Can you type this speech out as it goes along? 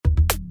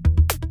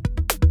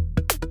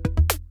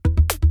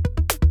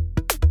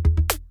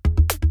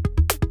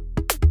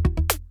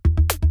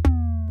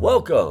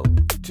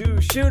Welcome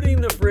to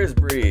Shooting the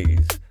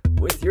Frisbees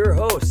with your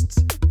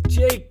hosts,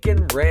 Jake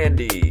and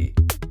Randy.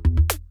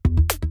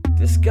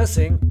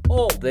 Discussing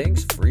all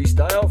things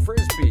freestyle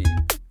frisbee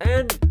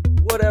and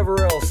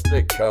whatever else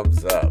that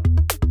comes up.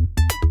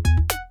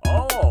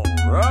 All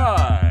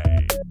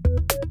right.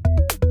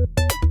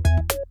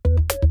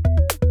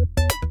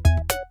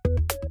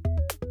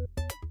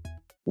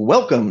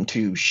 Welcome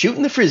to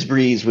Shooting the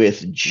Frisbees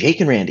with Jake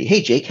and Randy.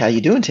 Hey, Jake, how you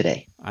doing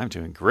today? I'm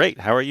doing great.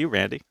 How are you,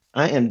 Randy?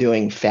 I am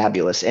doing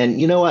fabulous.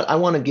 And you know what? I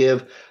want to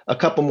give a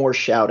couple more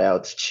shout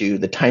outs to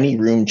the Tiny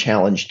Room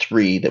Challenge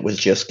 3 that was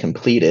just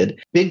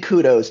completed. Big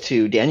kudos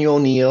to Daniel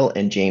O'Neill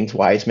and James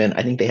Wiseman.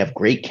 I think they have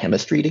great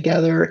chemistry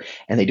together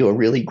and they do a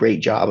really great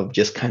job of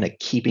just kind of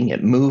keeping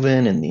it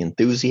moving and the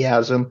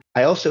enthusiasm.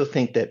 I also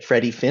think that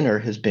Freddie Finner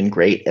has been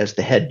great as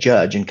the head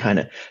judge and kind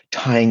of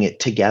tying it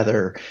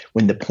together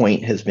when the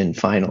point has been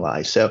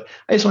finalized. So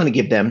I just want to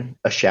give them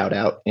a shout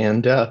out.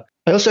 And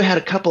I also had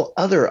a couple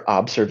other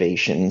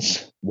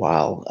observations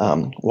while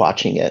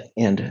watching it,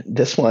 and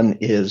this one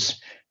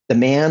is the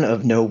man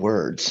of no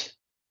words.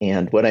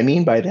 And what I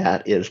mean by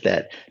that is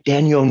that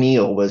Daniel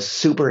O'Neill was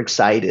super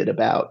excited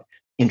about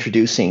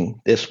introducing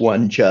this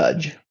one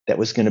judge that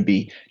was going to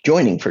be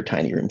joining for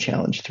Tiny Room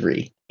Challenge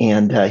 3.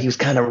 And he was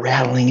kind of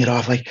rattling it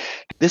off like,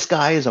 this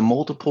guy is a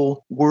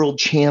multiple world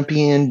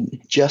champion,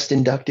 just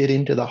inducted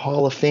into the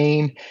Hall of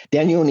Fame.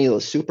 Daniel O'Neill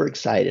is super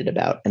excited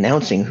about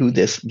announcing who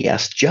this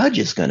guest judge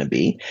is going to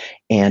be.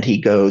 And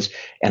he goes,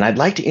 and I'd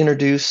like to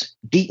introduce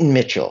Deaton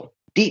Mitchell.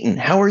 Deaton,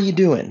 how are you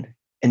doing?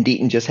 And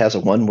Deaton just has a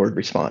one-word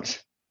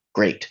response.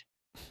 Great.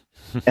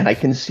 And I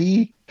can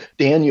see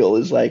Daniel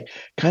is like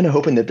kind of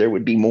hoping that there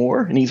would be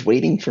more, and he's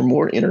waiting for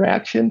more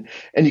interaction.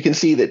 And you can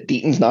see that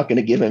Deaton's not going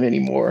to give him any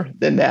more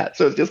than that.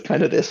 So it's just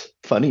kind of this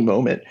funny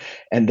moment.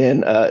 And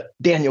then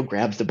Daniel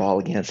grabs the ball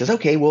again and says,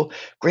 okay, well,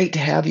 great to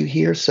have you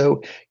here.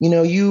 So,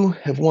 you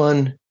have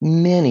won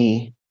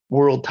many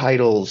world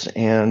titles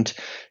and,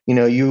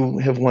 you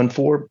have won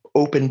 4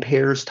 open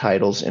pairs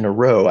titles in a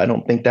row. I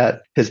don't think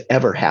that has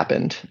ever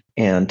happened.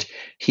 And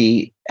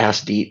he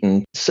asked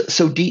Deaton,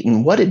 so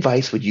Deaton, what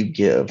advice would you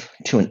give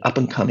to an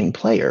up-and-coming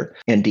player?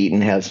 And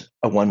Deaton has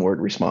a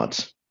one-word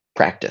response: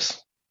 practice.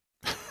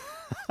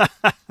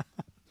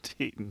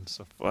 Deaton's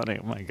so funny.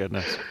 Oh, my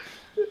goodness.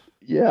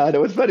 Yeah, and it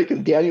was funny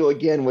because Daniel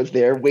again was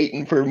there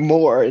waiting for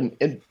more, and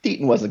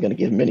Deaton wasn't going to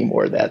give him any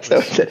more of that.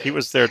 So he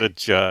was there to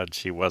judge.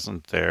 He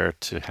wasn't there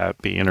to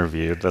be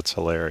interviewed. That's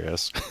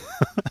hilarious.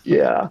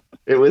 Yeah,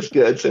 it was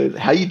good. So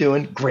how you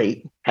doing?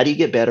 Great. How do you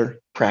get better?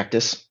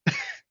 Practice.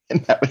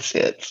 And that was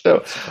it.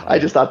 So I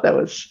just thought that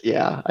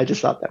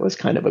was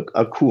kind of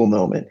a cool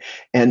moment.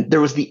 And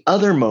there was the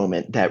other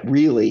moment that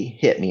really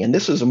hit me. And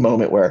this was a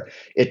moment where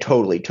it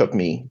totally took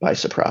me by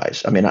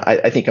surprise. I mean,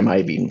 I think I might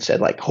have even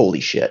said like,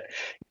 holy shit,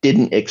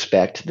 didn't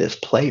expect this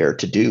player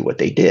to do what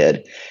they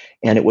did.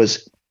 And it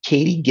was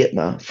Katie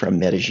Gitma from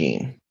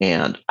Medellin.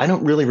 And I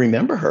don't really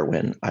remember her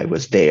when I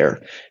was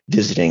there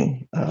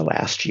visiting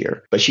last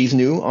year, but she's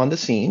new on the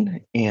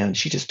scene and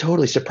she just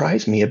totally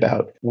surprised me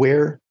about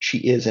where she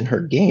is in her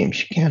game.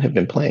 She can't have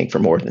been playing for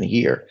more than a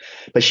year,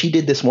 but she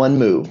did this one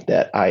move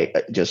that I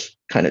just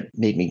kind of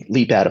made me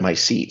leap out of my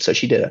seat. So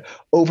she did an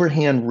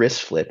overhand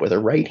wrist flip with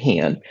her right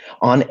hand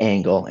on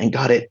angle and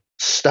got it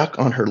stuck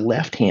on her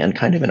left hand,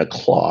 kind of in a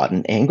claw at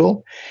an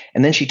angle.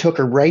 And then she took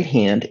her right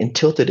hand and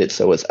tilted it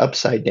so it was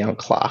upside down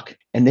clock.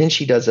 And then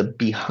she does a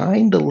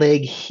behind the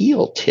leg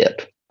heel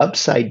tip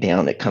upside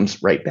down. It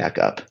comes right back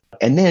up.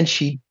 And then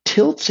she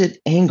tilts it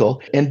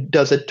angle and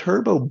does a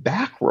turbo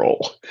back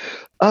roll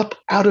up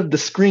out of the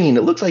screen.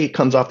 It looks like it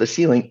comes off the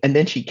ceiling and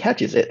then she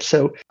catches it.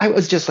 So I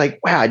was just like,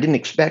 wow, I didn't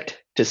expect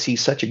to see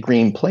such a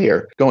green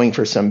player going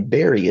for some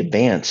very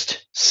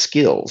advanced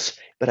skills.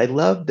 But I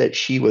love that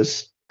she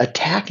was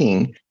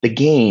attacking the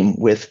game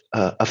with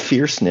a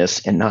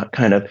fierceness and not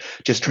kind of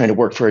just trying to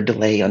work for a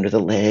delay under the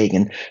leg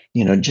and,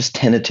 just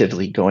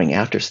tentatively going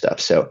after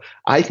stuff. So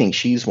I think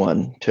she's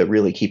one to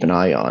really keep an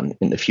eye on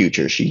in the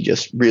future. She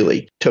just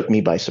really took me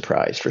by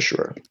surprise for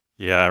sure.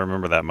 Yeah, I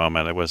remember that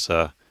moment. It was,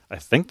 I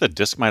think the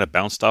disc might have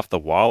bounced off the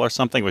wall or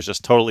something. It was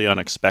just totally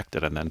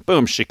unexpected. And then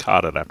boom, she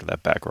caught it after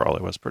that back roll.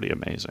 It was pretty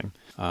amazing.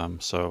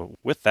 So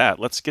with that,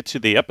 let's get to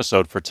the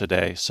episode for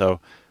today. So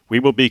we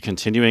will be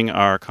continuing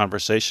our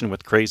conversation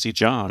with Crazy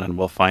John, and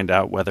we'll find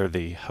out whether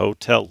the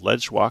hotel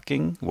ledge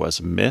walking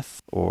was myth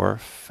or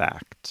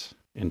fact.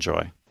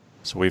 Enjoy.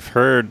 So we've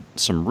heard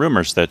some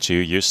rumors that you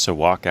used to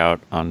walk out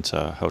onto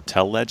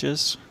hotel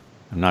ledges.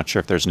 I'm not sure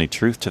if there's any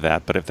truth to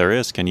that, but if there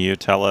is, can you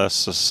tell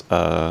us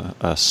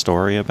a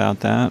story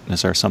about that?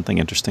 Is there something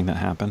interesting that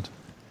happened?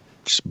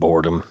 Just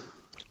boredom.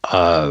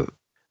 A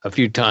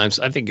few times,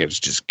 I think it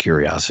was just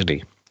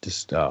curiosity,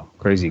 just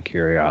crazy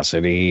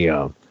curiosity.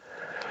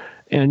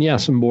 And yeah,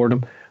 some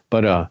boredom,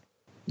 but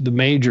the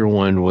major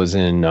one was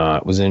in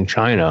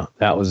China.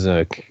 That was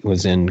in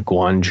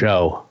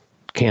Guangzhou,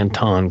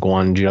 Canton,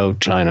 Guangzhou,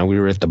 China. We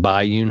were at the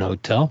Baiyun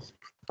Hotel.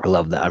 I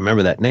love that. I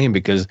remember that name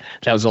because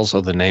that was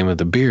also the name of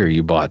the beer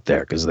you bought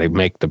there because they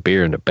make the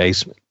beer in the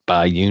basement.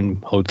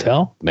 Baiyun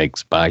Hotel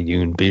makes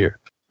Baiyun beer.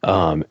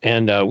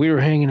 And we were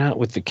hanging out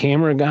with the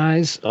camera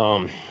guys.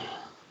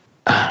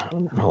 I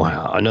don't know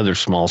how. Another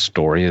small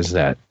story is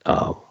that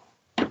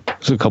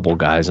there's a couple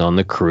guys on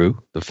the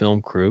crew, the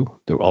film crew.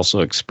 They're also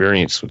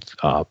experienced with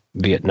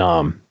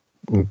Vietnam,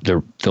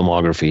 their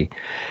filmography.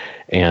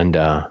 And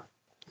I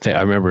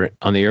remember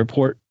on the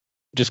airport,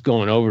 just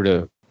going over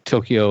to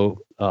Tokyo,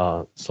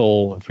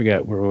 Seoul, I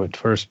forget where we went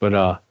first,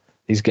 but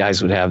these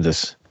guys would have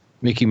this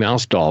Mickey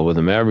Mouse doll with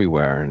them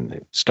everywhere, and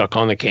they stuck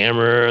on the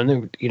camera, and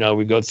then,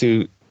 we go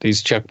through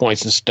these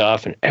checkpoints and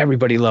stuff, and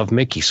everybody loved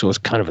Mickey, so it's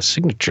kind of a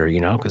signature,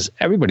 because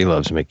everybody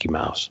loves Mickey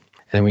Mouse.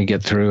 And then we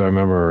get through, I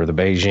remember the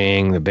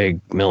Beijing, the big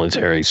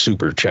military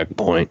super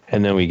checkpoint,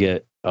 and then we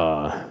get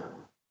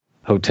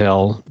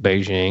Hotel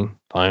Beijing,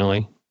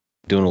 finally,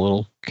 doing a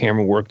little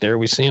camera work there.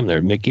 We see him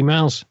there, Mickey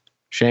Mouse.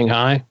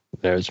 Shanghai,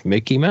 there's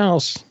Mickey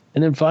Mouse.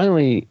 And then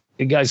finally,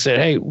 the guy said,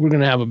 hey, we're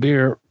going to have a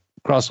beer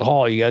across the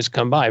hall. You guys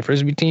come by.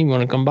 Frisbee team, you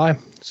want to come by?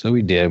 So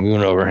we did. We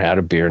went over, had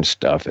a beer and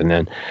stuff. And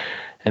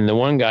the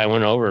one guy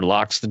went over,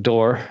 locks the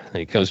door. And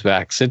he comes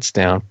back, sits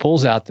down,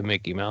 pulls out the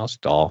Mickey Mouse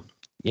doll,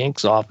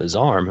 yanks off his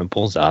arm, and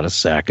pulls out a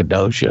sack of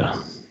dosha.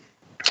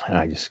 And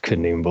I just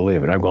couldn't even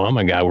believe it. I'm going, oh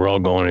my God, we're all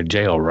going to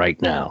jail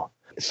right now.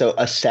 So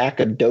a sack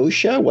of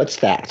dosha? What's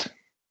that?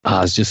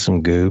 It's just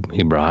some goob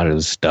he brought. It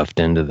was stuffed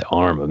into the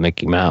arm of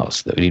Mickey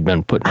Mouse that he'd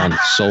been putting on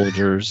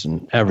soldiers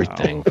and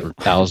everything for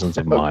thousands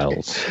of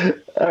miles.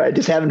 All right,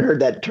 just haven't heard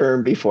that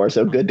term before,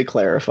 so good to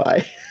clarify.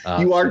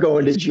 You are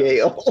going to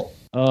jail.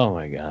 Oh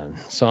my God!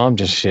 So I'm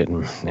just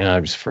shitting,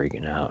 I'm just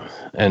freaking out.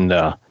 And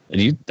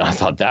I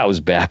thought that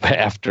was bad. But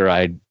after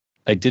I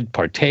did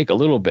partake a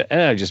little bit,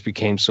 and I just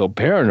became so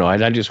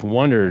paranoid. I just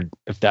wondered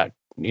if that,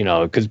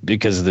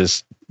 because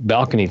this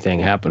balcony thing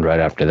happened right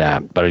after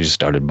that. But I just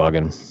started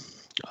bugging.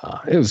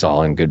 It was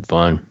all in good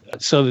fun.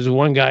 So there's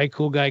one guy,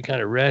 cool guy,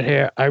 kind of red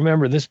hair. I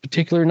remember this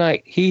particular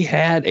night, he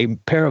had a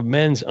pair of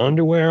men's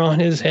underwear on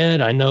his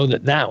head. I know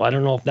that I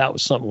don't know if that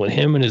was something with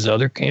him and his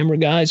other camera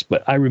guys,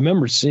 but I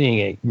remember seeing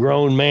a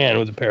grown man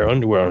with a pair of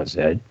underwear on his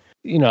head.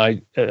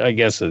 I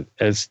guess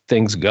as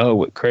things go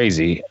with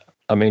crazy,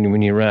 I mean,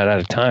 when you run out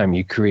of time,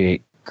 you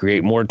create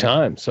more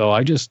time. So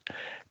I just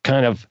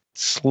kind of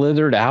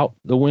slithered out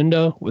the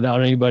window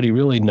without anybody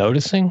really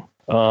noticing.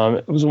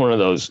 It was one of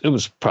those, it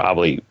was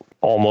probably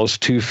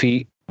almost 2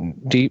 feet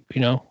deep,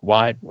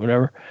 wide,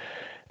 whatever.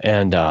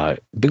 And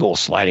big old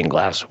sliding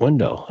glass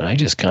window. And I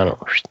just kind of,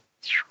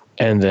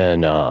 and then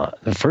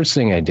the first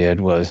thing I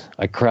did was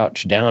I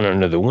crouched down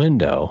under the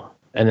window.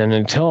 And then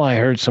until I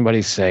heard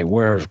somebody say,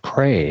 "Where's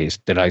Craze?"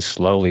 did I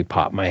slowly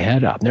pop my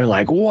head up. And they're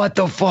like, "What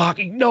the fuck?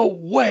 No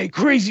way.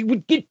 Crazy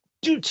would get,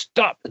 dude,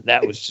 stop."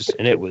 That was just,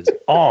 and it was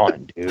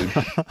on, dude.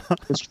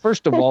 Because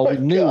first of all, we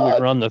knew we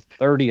were on the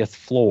 30th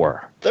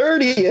floor.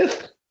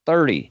 30th?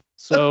 30.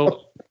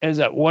 So is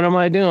that, what am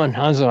I doing?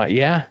 I was like,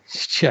 yeah,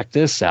 check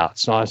this out.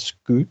 So I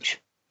scooch,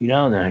 and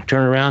then I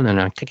turn around and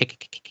I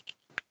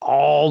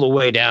all the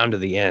way down to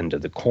the end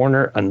of the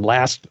corner and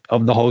last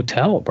of the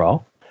hotel,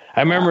 bro. I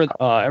remember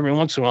every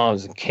once in a while there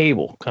was a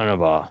cable, kind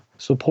of a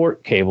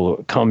support cable that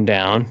would come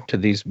down to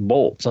these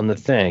bolts on the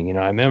thing.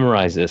 I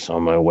memorized this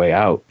on my way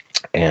out.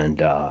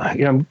 And,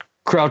 I'm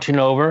crouching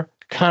over,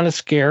 kind of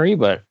scary,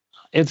 but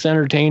it's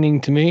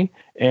entertaining to me.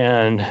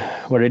 And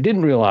what I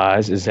didn't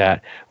realize is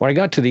that when I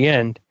got to the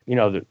end,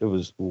 there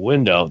was a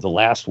window, the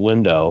last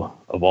window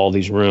of all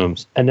these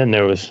rooms, and then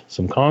there was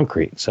some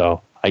concrete.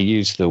 So I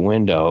used the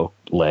window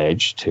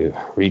ledge to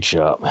reach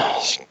up,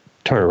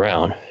 turn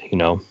around,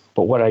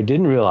 But what I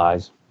didn't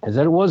realize is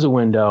that it was a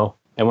window.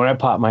 And when I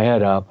popped my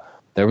head up,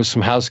 there was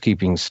some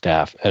housekeeping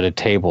staff at a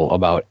table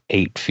about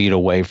 8 feet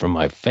away from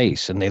my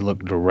face, and they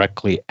looked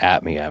directly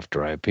at me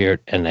after I appeared,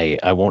 and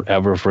I won't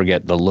ever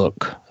forget the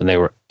look. And they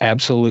were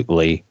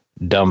absolutely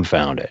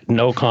dumbfounded.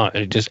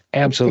 Just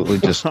absolutely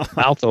just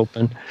mouth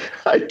open,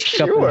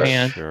 cup in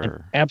hand,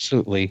 Sure.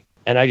 absolutely.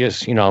 And I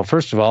just,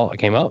 first of all, I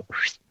came up,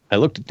 I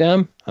looked at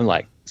them, I'm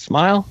like,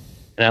 smile,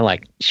 and I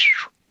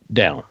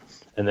down.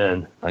 And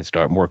then I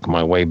start working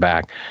my way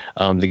back.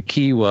 The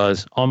key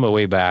was on my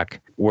way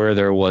back where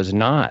there was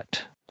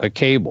not a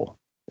cable.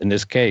 In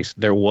this case,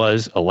 there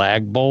was a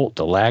lag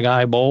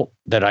eye bolt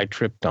that I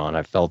tripped on.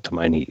 I fell to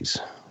my knees.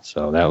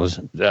 So that was,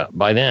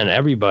 by then,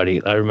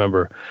 everybody, I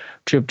remember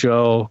Trip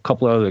Joe, a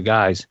couple of other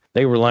guys,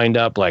 they were lined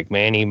up like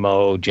Manny,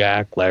 Mo,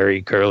 Jack,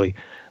 Larry, Curly,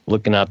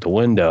 looking out the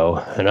window.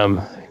 And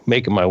I'm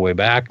making my way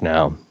back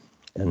now.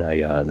 And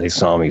they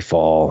saw me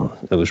fall.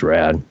 It was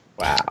rad.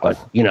 Wow.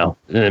 But, and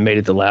I made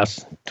it the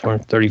last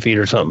 30 feet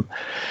or something.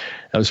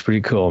 That was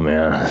pretty cool,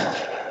 man.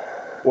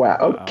 Wow.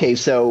 Okay.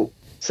 So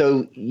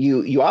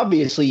you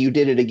obviously you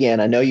did it again.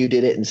 I know you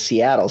did it in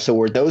Seattle. So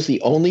were those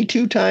the only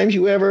 2 times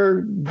you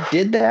ever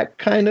did that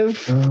kind of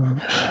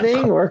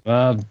thing? Or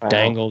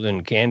dangled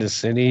in Kansas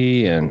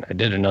City, and I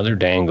did another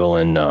dangle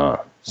in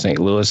St.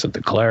 Louis at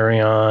the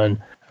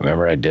Clarion. I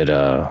remember I did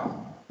a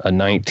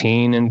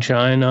 19 in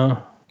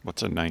China.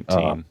 What's a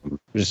 19?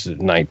 Just the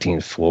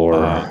 19th floor.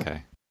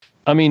 Okay.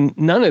 I mean,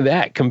 none of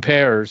that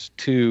compares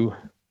to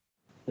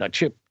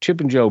Chip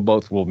and Joe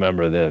both will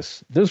remember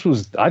this. This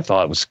was, I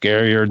thought it was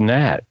scarier than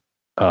that.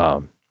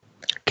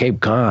 Cape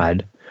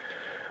Cod,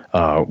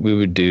 we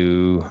would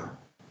do,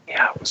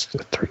 was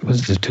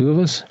the two of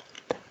us?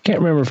 Can't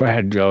remember if I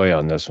had Joey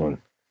on this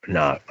one or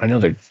not. I know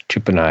that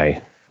Chip and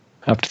I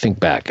have to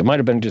think back. It might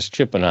have been just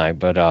Chip and I,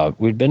 but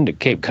we'd been to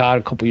Cape Cod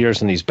a couple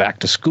years on these back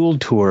to school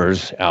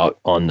tours out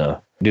on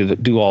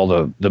do all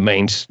the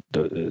mainstays,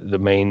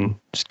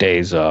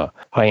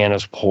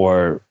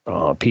 Hyannisport,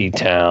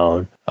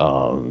 P-Town,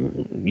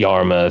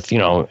 Yarmouth,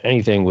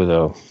 anything with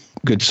a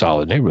good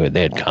solid neighborhood.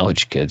 They had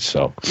college kids,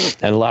 so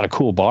and a lot of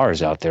cool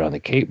bars out there on the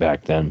Cape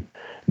back then.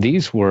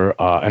 These were,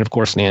 and of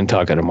course,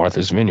 Nantucket and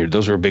Martha's Vineyard.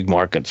 Those were big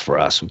markets for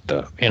us with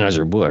the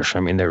Anheuser-Busch. I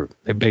mean,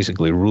 they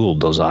basically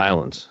ruled those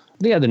islands.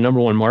 They had the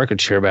number one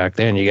market share back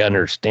then. You got to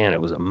understand,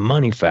 it was a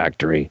money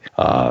factory,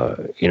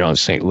 in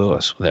St.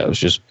 Louis. That was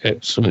just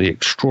some of the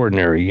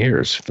extraordinary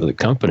years for the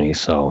company.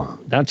 So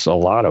that's a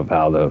lot of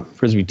how the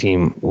Frisbee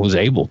team was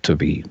able to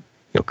be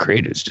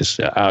created. It's just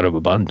out of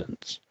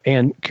abundance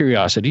and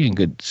curiosity and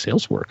good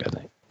sales work, I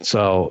think.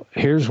 So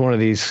here's one of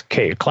these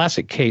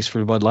classic case for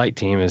the Bud Light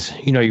team is,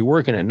 you're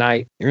working at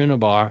night, you're in a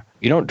bar,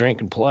 you don't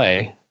drink and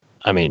play.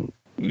 I mean,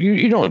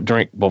 you don't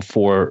drink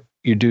before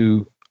you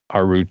do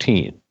our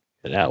routine.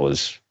 And that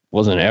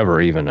wasn't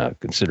ever even a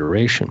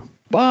consideration.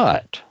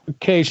 But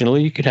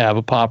occasionally you could have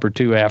a pop or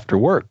two after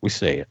work, we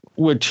say it,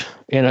 which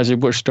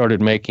Anheuser-Busch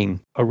started making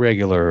a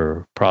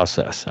regular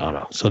process out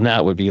of. So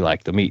now it would be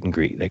like the meet and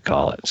greet, they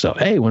call it. So,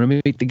 hey, want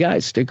to meet the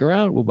guys? Stick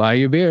around. We'll buy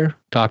you a beer.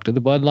 Talk to the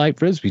Bud Light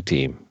Frisbee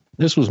team.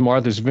 This was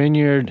Martha's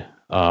Vineyard.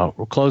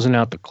 We're closing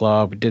out the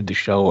club. We did the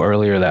show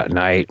earlier that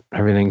night.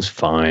 Everything's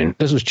fine.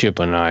 This was Chip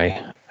and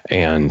I.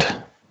 And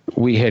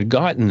we had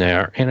gotten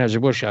there.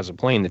 Anheuser-Busch has a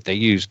plane that they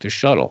use to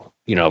shuttle,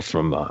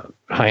 from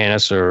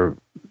Hyannis or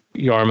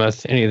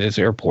Yarmouth, any of those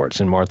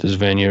airports in Martha's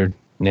Vineyard,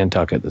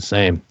 Nantucket, the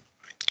same.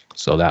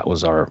 So that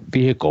was our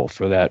vehicle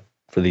for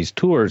these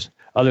tours,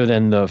 other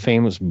than the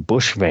famous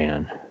Bush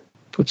van.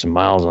 Put some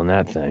miles on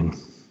that thing.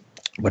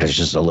 But it's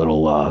just a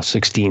little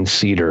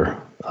 16-seater,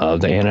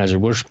 the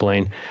Anheuser-Busch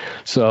plane.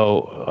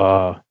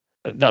 So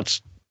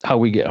that's how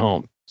we get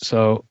home.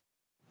 So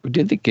we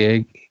did the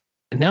gig,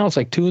 and now it's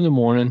like 2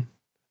 a.m.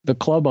 The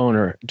club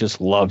owner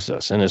just loves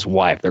us, and his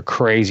wife, they're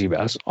crazy about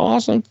us.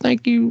 Awesome,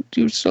 thank you.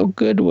 You're so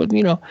good with,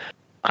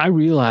 I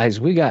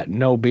realized we got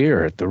no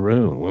beer at the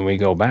room when we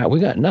go back. We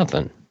got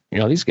nothing.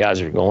 These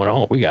guys are going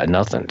home. We got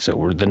nothing.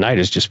 So the night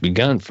has just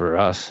begun for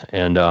us.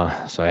 And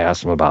so I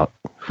asked him about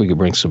if we could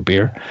bring some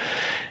beer.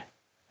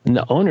 And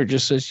the owner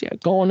just says,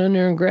 go on in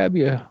there and grab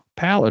you a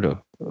pallet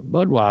of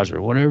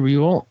Budweiser, whatever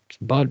you want.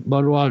 Bud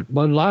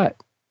Light,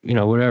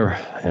 whatever.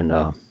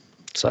 And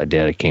so I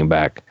did. I came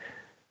back,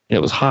 and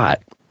it was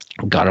hot.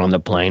 Got on the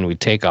plane. We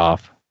take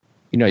off.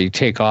 You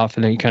take off,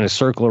 and then you kind of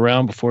circle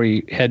around before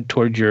you head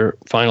towards your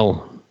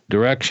final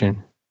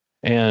direction.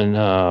 And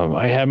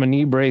I have my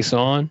knee brace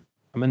on.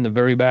 I'm in the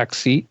very back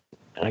seat,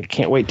 and I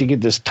can't wait to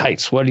get this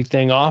tight, sweaty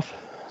thing off.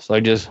 So I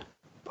just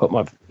put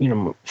my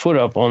my foot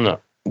up on the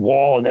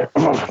wall and then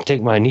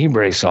take my knee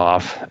brace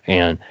off.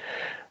 And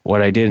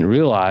what I didn't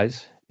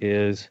realize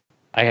is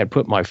I had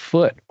put my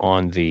foot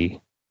on the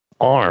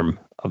arm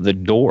of the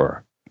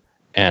door,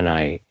 and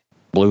I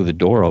blew the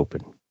door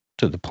open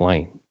to the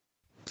plane.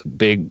 It's a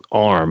big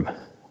arm.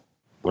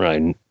 When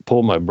I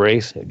pulled my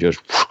brace, it just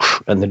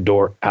and the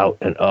door out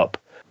and up.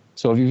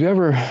 So have you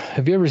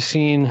ever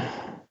seen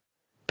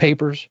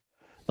papers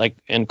like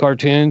in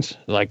cartoons,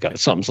 like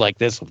something's like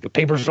this, the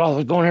papers are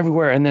all going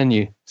everywhere, and then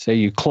you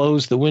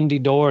close the windy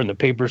door and the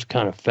papers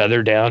kind of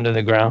feather down to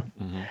the ground?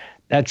 Mm-hmm.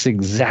 That's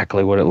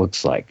exactly what it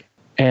looks like.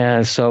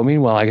 And so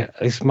meanwhile,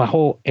 my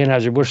whole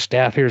Anheuser-Busch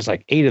staff here is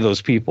like 8 of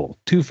those people,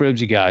 2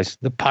 Frisbee guys,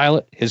 the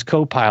pilot, his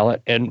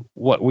co-pilot, and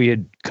what we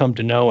had come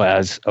to know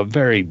as a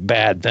very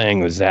bad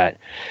thing was that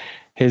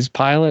his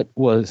pilot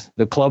was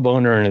the club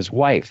owner and his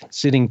wife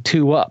sitting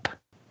 2 up,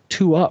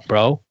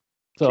 bro.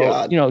 So,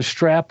 God.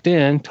 Strapped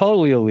in,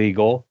 totally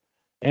illegal.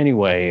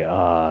 Anyway,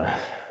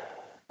 like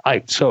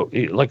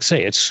I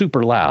say, it's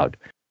super loud.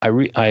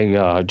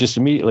 I just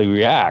immediately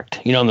react.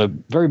 On the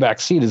very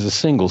back seat is a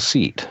single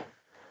seat.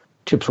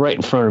 Chip's right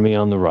in front of me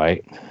on the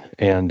right.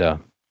 And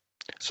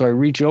so I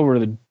reach over to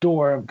the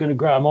door.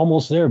 I'm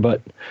almost there,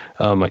 but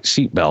my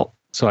seatbelt.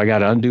 So I got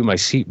to undo my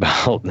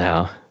seatbelt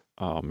now.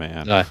 Oh,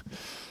 man.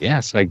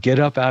 So I get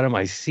up out of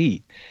my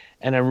seat,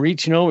 and I'm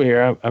reaching over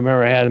here. I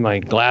remember I had my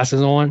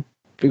glasses on,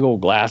 big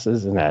old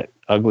glasses, and that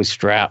ugly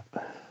strap,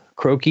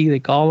 croaky, they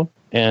call them.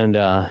 And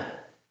I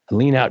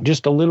lean out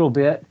just a little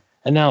bit.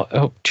 And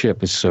now,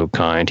 Chip is so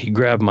kind. He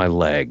grabbed my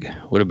leg.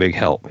 What a big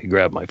help. He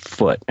grabbed my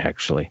foot,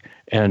 actually.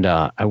 And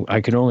I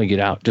could only get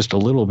out just a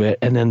little bit.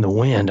 And then the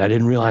wind, I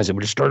didn't realize it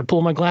would have started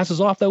pulling my glasses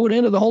off. That would have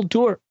ended the whole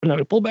tour. And I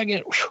would pull back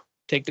in,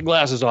 take the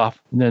glasses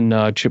off. And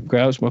then Chip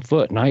grabs my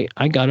foot. And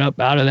I got up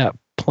out of that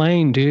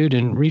plane, dude,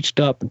 and reached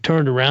up and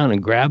turned around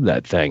and grabbed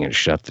that thing and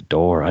shut the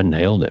door. I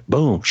nailed it.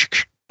 Boom,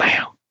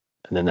 bam.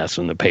 And then that's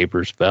when the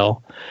papers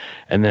fell.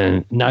 And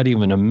then not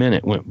even a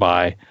minute went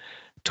by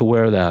to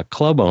where the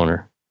club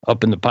owner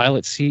up in the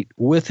pilot seat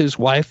with his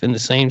wife in the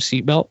same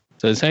seatbelt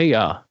says, hey,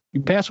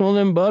 you pass one of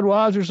them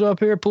Budweisers up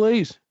here,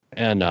 please?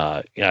 And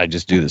I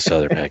just do the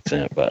Southern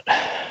accent, but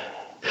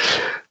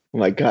Oh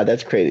my God,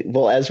 that's crazy.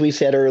 Well, as we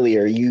said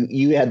earlier,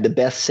 you had the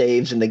best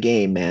saves in the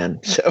game, man.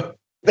 So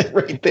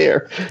right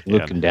there.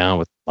 looking down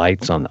with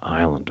lights on the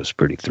island was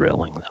pretty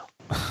thrilling,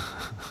 though.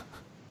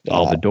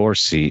 All the door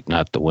seat,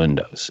 not the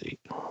window seat.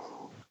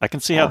 I can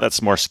see how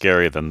that's more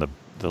scary than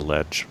the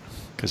ledge,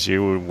 because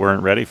you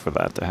weren't ready for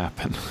that to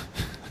happen.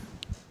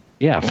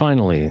 Yeah,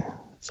 finally,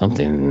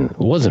 something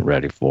wasn't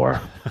ready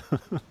for.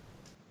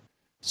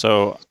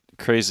 So,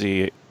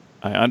 Crazy,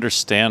 I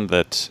understand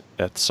that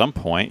at some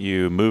point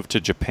you moved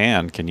to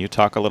Japan. Can you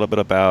talk a little bit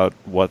about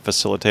what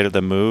facilitated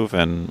the move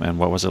and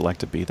what was it like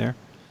to be there?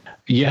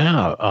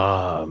 Yeah,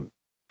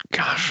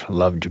 gosh, I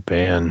love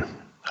Japan.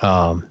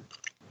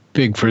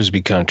 Big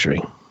Frisbee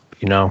country,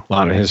 a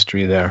lot of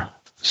history there.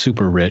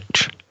 Super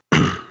rich.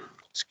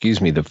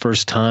 Excuse me, the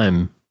first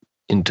time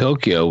in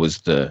Tokyo was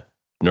the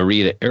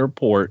Narita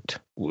Airport.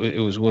 It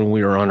was when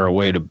we were on our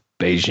way to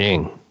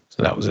Beijing.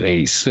 So that was in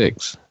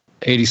 86.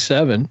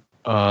 87,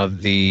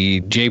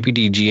 the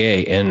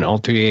JPDGA and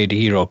Altoiei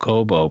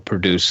Hirokobo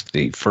produced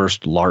the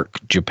first Lark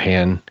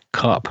Japan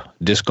Cup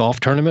disc golf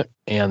tournament,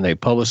 and they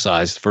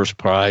publicized the first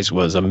prize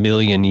was $1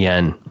 million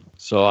yen.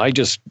 So I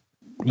just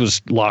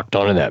was locked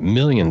onto that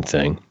million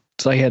thing.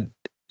 So I had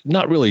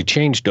not really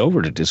changed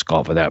over to disc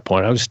golf at that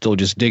point. I was still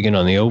just digging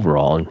on the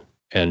overall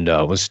and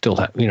was still,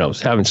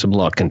 was having some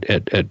luck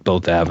at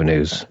both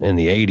avenues in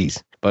the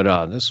 80s.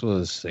 But this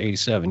was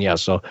 87. Yeah,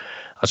 so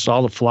I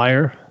saw the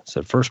flyer. It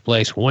said first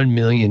place, 1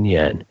 million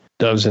yen.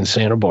 That was in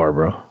Santa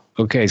Barbara.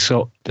 Okay,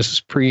 so this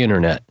is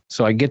pre-internet.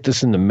 So I get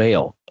this in the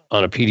mail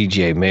on a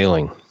PDGA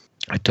mailing.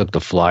 I took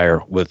the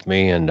flyer with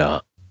me, and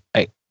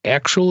I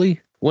actually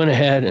went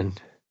ahead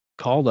and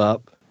called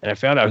up, and I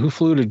found out who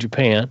flew to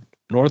Japan.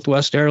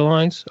 Northwest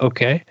Airlines,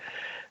 okay.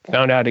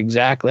 Found out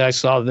exactly. I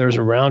saw there's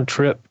a round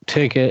trip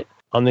ticket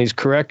on these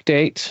correct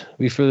dates.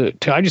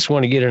 I just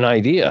want to get an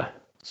idea.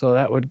 So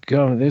that would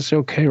go, this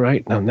okay,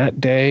 right? On that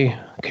day,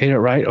 okay,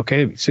 right?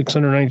 Okay,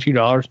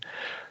 $692.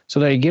 So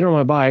then I get on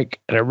my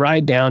bike and I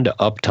ride down to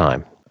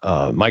Uptime.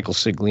 Michael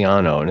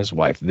Sigliano and his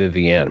wife,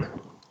 Vivienne,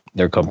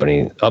 their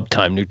company,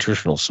 Uptime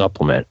Nutritional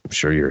Supplement. I'm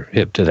sure you're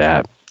hip to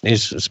that.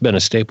 It's been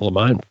a staple of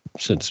mine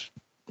since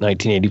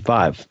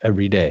 1985,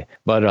 every day.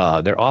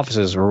 But their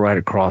offices were right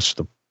across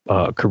the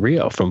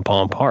Korea from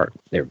Palm Park.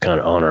 They were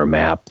kind of on our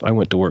map. I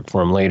went to work for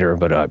them later,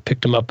 but I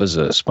picked them up as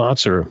a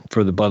sponsor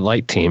for the Bud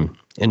Light team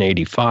in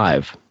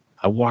 85.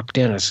 I walked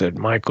in, I said,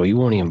 Michael, you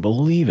won't even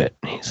believe it.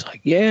 He's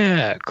like,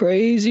 yeah,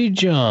 Crazy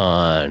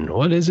John.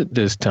 What is it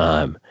this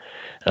time?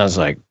 And I was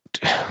like,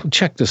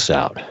 check this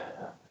out.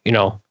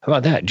 How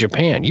about that?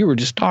 Japan, you were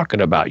just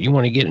talking about, you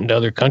want to get into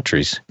other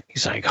countries.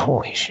 He's like,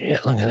 holy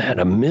shit, look at that,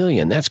 1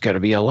 million. That's got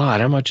to be a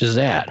lot. How much is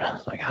that? I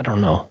was like, I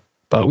don't know.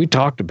 But we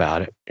talked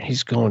about it.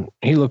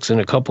 He looks in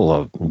a couple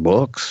of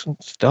books and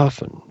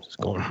stuff and he's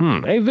going,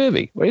 hey,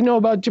 Vivi, what do you know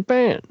about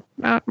Japan?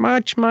 Not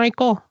much,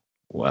 Michael.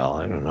 Well,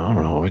 I don't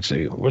know.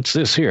 What's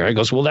this here? I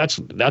goes, well, that's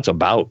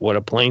about what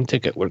a plane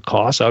ticket would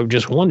cost. I was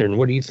just wondering,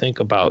 what do you think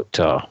about,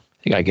 I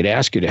think I could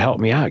ask you to help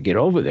me out, get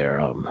over there.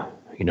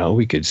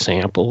 We could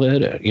sample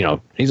it.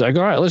 He's like,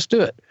 all right, let's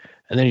do it.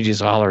 And then he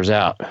just hollers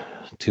out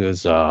to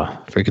his,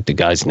 forget the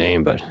guy's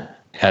name, but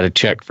had a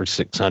check for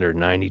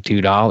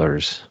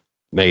 $692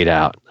 made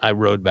out. I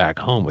rode back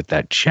home with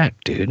that check,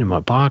 dude, in my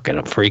pocket.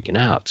 I'm freaking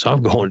out. So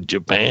I'm going to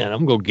Japan.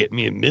 I'm going to get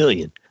me 1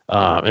 million.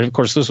 And of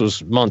course, this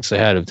was months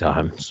ahead of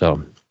time. So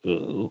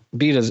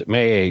be it as it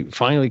may, it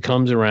finally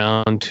comes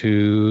around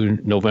to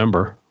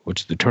November,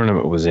 which the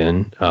tournament was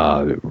in,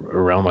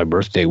 around my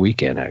birthday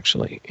weekend,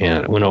 actually.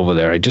 And I went over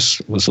there. I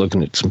just was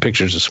looking at some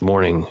pictures this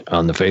morning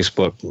on the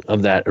Facebook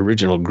of that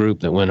original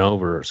group that went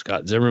over.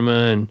 Scott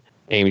Zimmerman,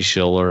 Amy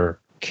Schiller,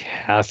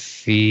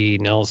 Kathy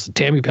Nelson,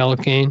 Tammy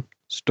Pelikane,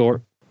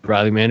 Stork,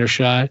 Riley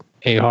Manderscheid,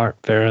 Ahart,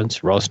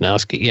 Ferens,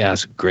 Rosnowski. Yeah,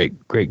 it's a great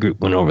group.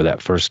 Went over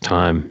that first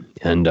time.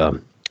 And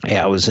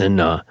I was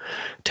in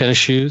tennis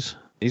shoes.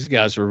 These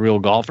guys were real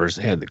golfers.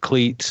 They had the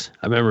cleats.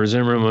 I remember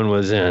Zimmerman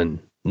was in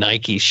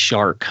Nike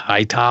Shark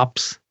high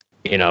tops,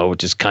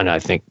 which is kind of, I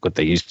think, what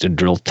they used to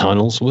drill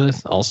tunnels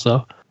with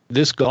also.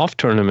 This golf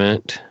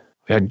tournament,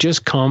 we had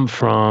just come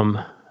from,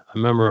 I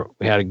remember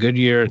we had a good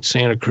year at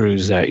Santa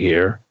Cruz that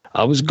year.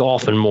 I was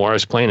golfing more. I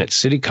was playing at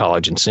City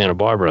College in Santa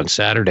Barbara on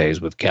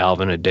Saturdays with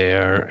Calvin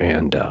Adair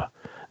and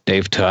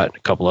Dave Tutt and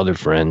a couple other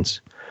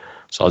friends.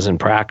 So I was in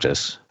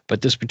practice.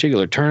 But this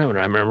particular tournament,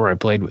 I remember I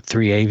played with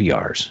 3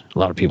 AVRs. A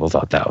lot of people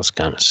thought that was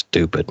kind of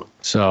stupid.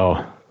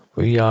 So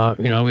we had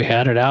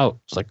it out.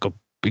 It's like a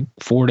big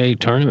 4-day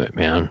tournament,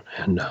 man.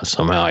 And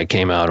somehow I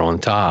came out on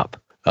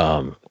top.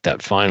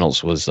 That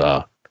finals was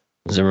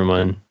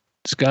Zimmerman,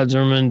 Scott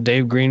Zimmerman,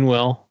 Dave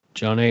Greenwell,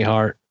 John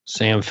Ahart,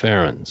 Sam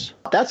Ferens.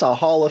 That's a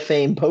Hall of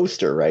Fame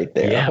poster right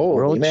there. Yeah, Holy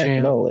world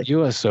champ,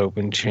 U.S.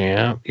 Open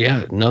champ.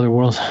 Yeah, another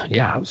world.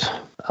 Yeah,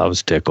 I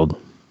was tickled.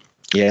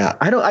 Yeah,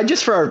 I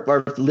just for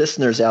our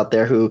listeners out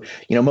there who,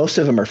 most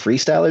of them are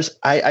freestylers.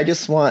 I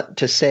just want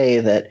to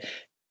say that,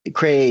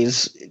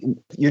 Craze,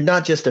 you're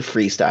not just a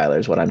freestyler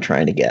is what I'm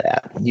trying to get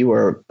at. You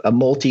are a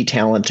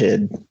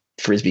multi-talented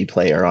Frisbee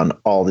player on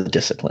all the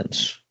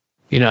disciplines.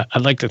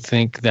 I'd like to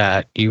think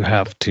that you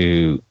have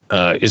to,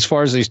 as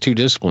far as these two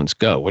disciplines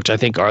go, which I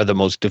think are the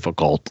most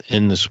difficult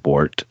in the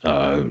sport,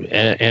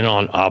 and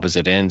on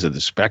opposite ends of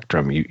the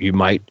spectrum, you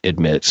might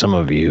admit, some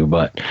of you,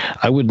 but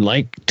I would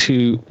like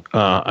to,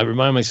 I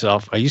remind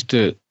myself, I used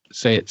to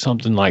say it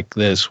something like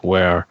this,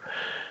 where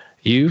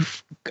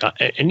you've got,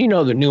 and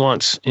the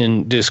nuance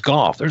in disc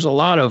golf, there's a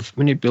lot of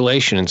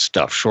manipulation and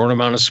stuff, short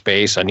amount of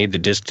space. I need the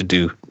disc to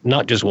do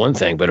not just one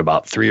thing, but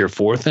about 3 or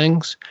 4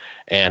 things.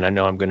 And I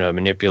know I'm going to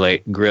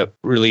manipulate grip,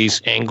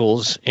 release,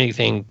 angles,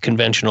 anything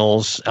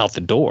conventionals out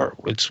the door.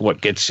 It's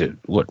what gets you,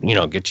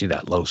 gets you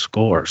that low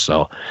score.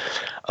 So,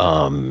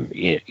 some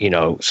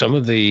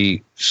of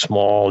the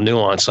small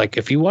nuance, like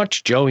if you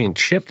watch Joey and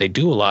Chip, they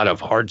do a lot of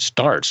hard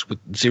starts with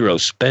 0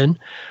 spin,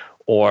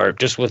 or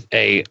just with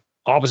a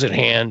opposite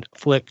hand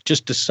flick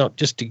just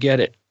to get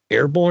it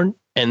airborne,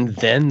 and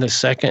then the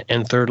second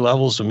and third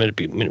levels of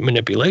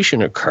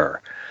manipulation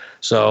occur.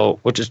 So,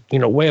 which is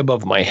way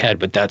above my head,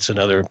 but that's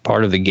another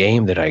part of the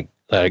game that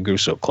I grew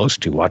so close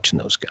to, watching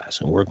those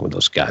guys and working with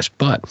those guys.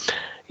 But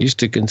I used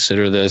to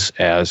consider this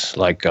as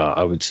like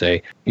I would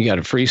say, you got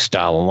to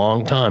freestyle a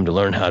long time to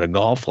learn how to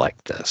golf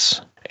like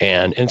this.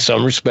 And in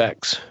some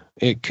respects,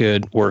 it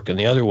could work in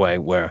the other way,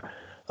 where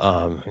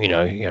you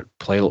got to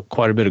play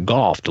quite a bit of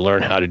golf to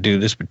learn how to do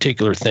this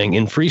particular thing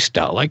in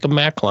freestyle, like a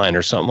Mac line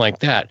or something like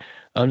that.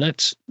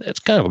 That's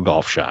kind of a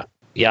golf shot.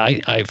 Yeah,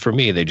 I for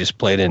me, they just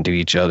played into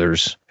each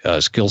other's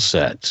skill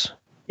sets.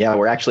 Yeah,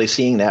 we're actually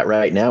seeing that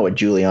right now with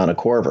Juliana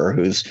Korver,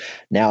 who's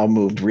now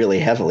moved really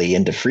heavily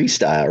into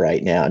freestyle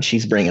right now. And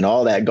she's bringing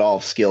all that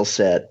golf skill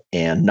set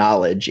and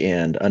knowledge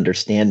and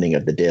understanding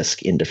of the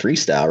disc into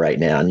freestyle right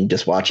now. And you're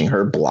just watching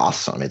her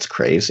blossom. It's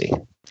crazy.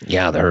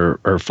 Yeah,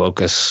 her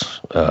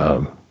focus,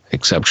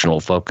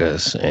 exceptional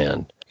focus.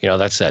 And,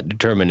 that's that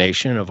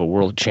determination of a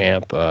world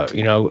champ.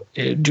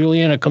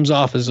 Juliana comes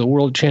off as a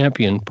world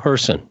champion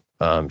person.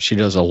 She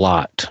does a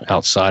lot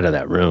outside of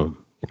that room.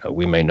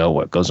 We may know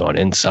what goes on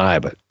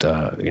inside, but,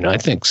 I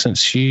think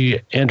since she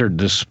entered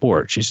this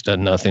sport, she's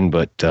done nothing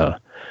but,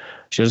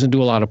 she doesn't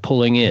do a lot of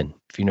pulling in,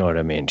 if you know what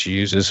I mean. She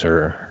uses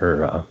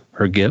her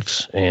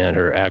gifts and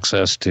her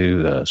access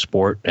to the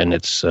sport and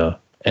its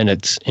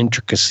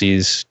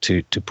intricacies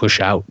to push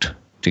out,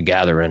 to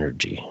gather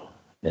energy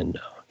and,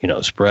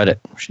 spread it.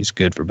 She's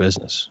good for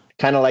business.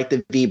 Kind of like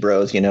the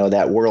V-Bros,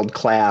 that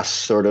world-class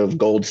sort of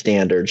gold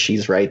standard.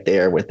 She's right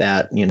there with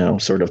that,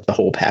 sort of the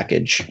whole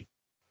package.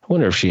 I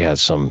wonder if she has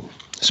some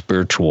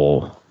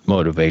spiritual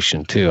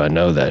motivation too. I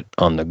know that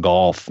on the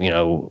golf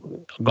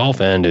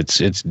end,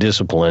 it's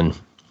discipline,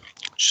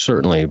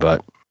 certainly,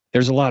 but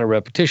there's a lot of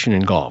repetition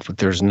in golf, but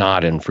there's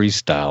not in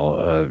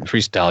freestyle.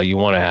 Freestyle, you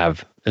want to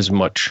have as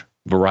much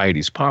variety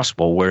as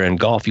possible, where in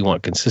golf, you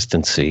want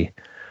consistency.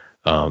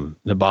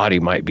 The body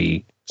might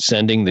be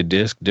sending the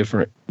disc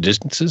different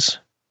distances,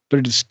 but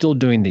it is still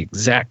doing the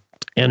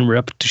exact and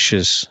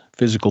repetitious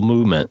physical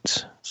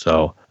movements.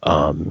 So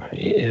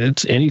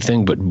it's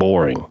anything but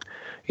boring.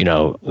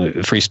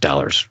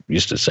 Freestylers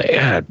used to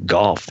say,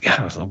 golf,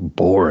 it's so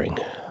boring.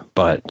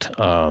 But,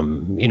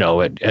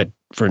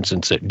 for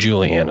instance, at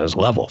Juliana's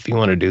level, if you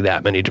want to do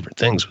that many different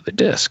things with a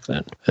disc,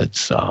 then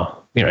it's,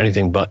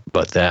 anything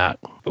but that.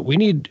 But we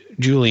need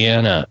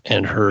Juliana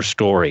and her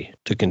story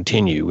to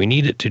continue. We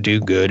need it to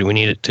do good. We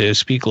need it to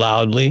speak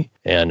loudly.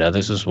 And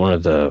this is one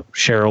of the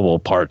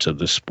shareable parts of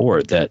the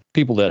sport that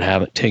people that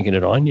haven't taken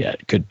it on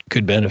yet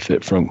could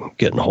benefit from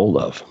getting hold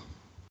of.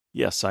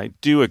 Yes, I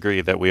do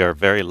agree that we are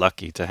very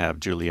lucky to have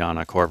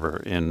Juliana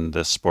Korver in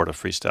this sport of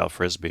freestyle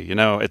frisbee.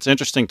 It's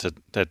interesting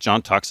that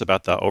John talks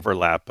about the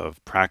overlap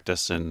of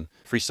practice in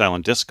freestyle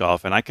and disc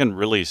golf, and I can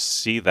really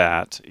see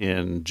that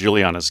in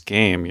Juliana's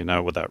game,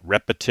 with that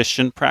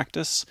repetition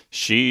practice.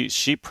 She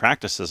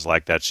practices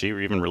like that. She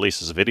even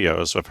releases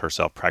videos of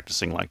herself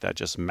practicing like that,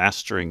 just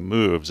mastering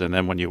moves. And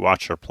then when you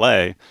watch her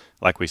play,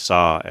 like we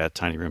saw at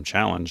Tiny Room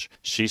Challenge,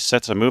 she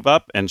sets a move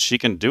up and she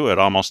can do it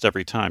almost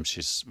every time.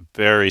 She's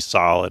very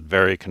solid,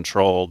 very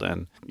controlled.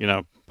 And,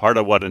 part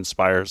of what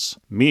inspires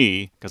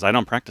me, because I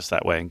don't practice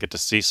that way, and get to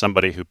see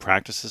somebody who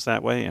practices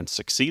that way and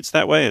succeeds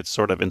that way, it's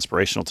sort of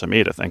inspirational to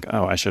me to think,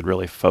 I should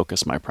really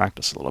focus my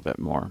practice a little bit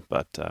more.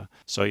 But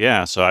so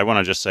I want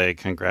to just say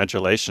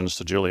congratulations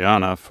to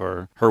Juliana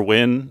for her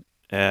win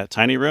at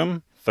Tiny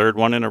Room. 3rd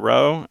one in a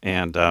row,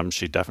 and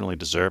she definitely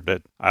deserved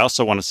it. I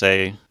also want to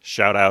say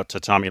shout out to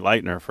Tommy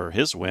Leitner for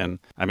his win.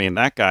 I mean,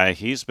 that guy,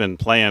 he's been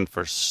playing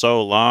for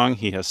so long.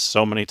 He has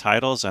so many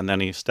titles, and then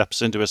he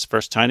steps into his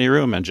first Tiny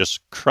Room and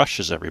just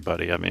crushes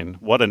everybody. I mean,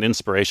 what an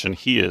inspiration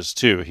he is,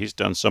 too. He's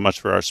done so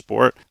much for our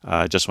sport.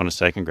 I just want to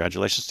say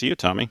congratulations to you,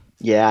 Tommy.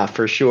 Yeah,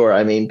 for sure.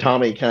 I mean,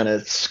 Tommy kind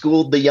of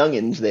schooled the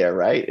youngins there,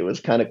 right? It was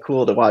kind of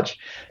cool to watch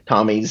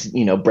Tommy's,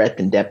 breadth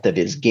and depth of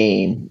his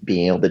game,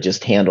 being able to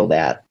just handle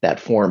that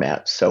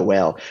format so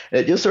well.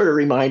 And it just sort of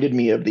reminded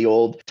me of the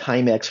old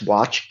Timex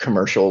watch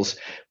commercial commercials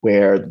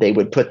where they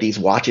would put these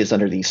watches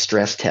under these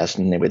stress tests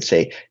and they would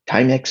say,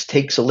 Timex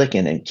takes a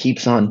licking and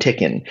keeps on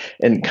ticking.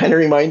 And kind of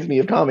reminds me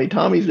of Tommy.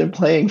 Tommy's been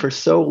playing for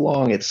so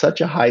long. It's such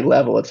a high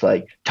level. It's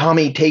like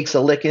Tommy takes a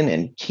licking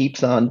and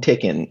keeps on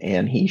ticking.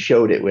 And he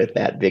showed it with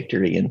that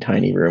victory in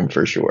Tiny Room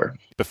for sure.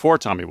 Before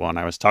Tommy won,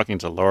 I was talking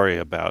to Lori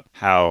about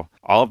how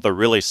all of the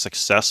really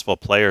successful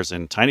players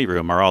in Tiny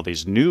Room are all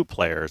these new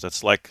players.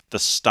 It's like the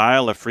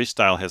style of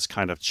freestyle has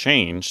kind of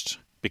changed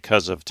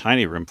because of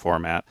Tiny Room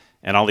format.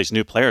 And all these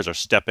new players are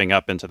stepping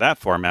up into that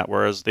format,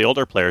 whereas the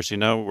older players,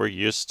 were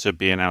used to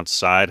being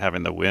outside,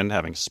 having the wind,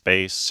 having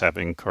space,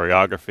 having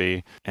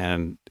choreography.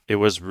 And it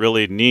was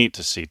really neat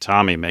to see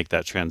Tommy make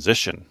that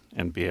transition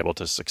and be able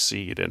to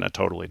succeed in a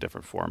totally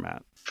different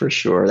format. For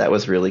sure. That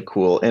was really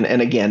cool.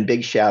 And again,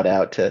 big shout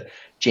out to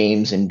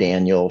James and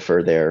Daniel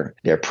for their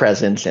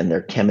presence and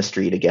their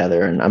chemistry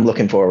together. And I'm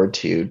looking forward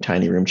to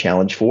Tiny Room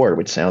Challenge 4,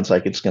 which sounds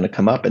like it's going to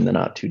come up in the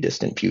not too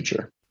distant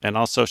future. And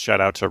also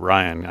shout out to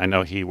Ryan. I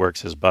know he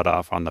works his butt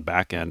off on the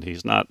back end.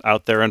 He's not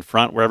out there in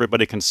front where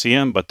everybody can see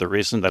him, but the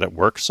reason that it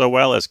works so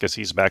well is because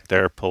he's back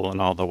there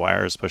pulling all the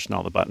wires, pushing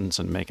all the buttons,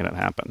 and making it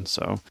happen.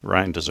 So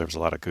Ryan deserves a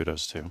lot of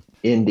kudos too.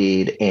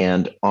 Indeed.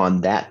 And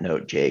on that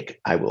note, Jake,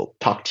 I will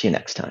talk to you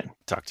next time.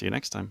 Talk to you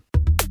next time.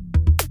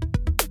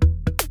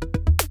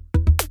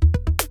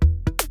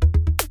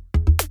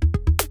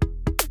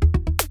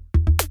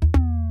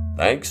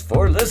 Thanks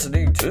for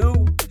listening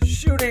to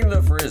Shooting the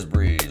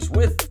Frisbees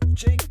with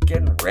Jake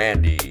and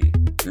Randy.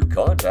 To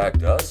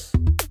contact us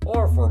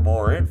or for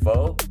more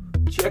info,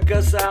 check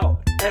us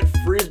out at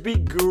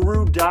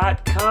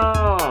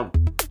frisbeeguru.com.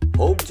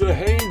 Home to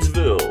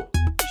Haynesville,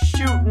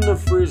 shooting the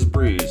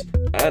Frisbees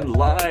and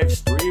live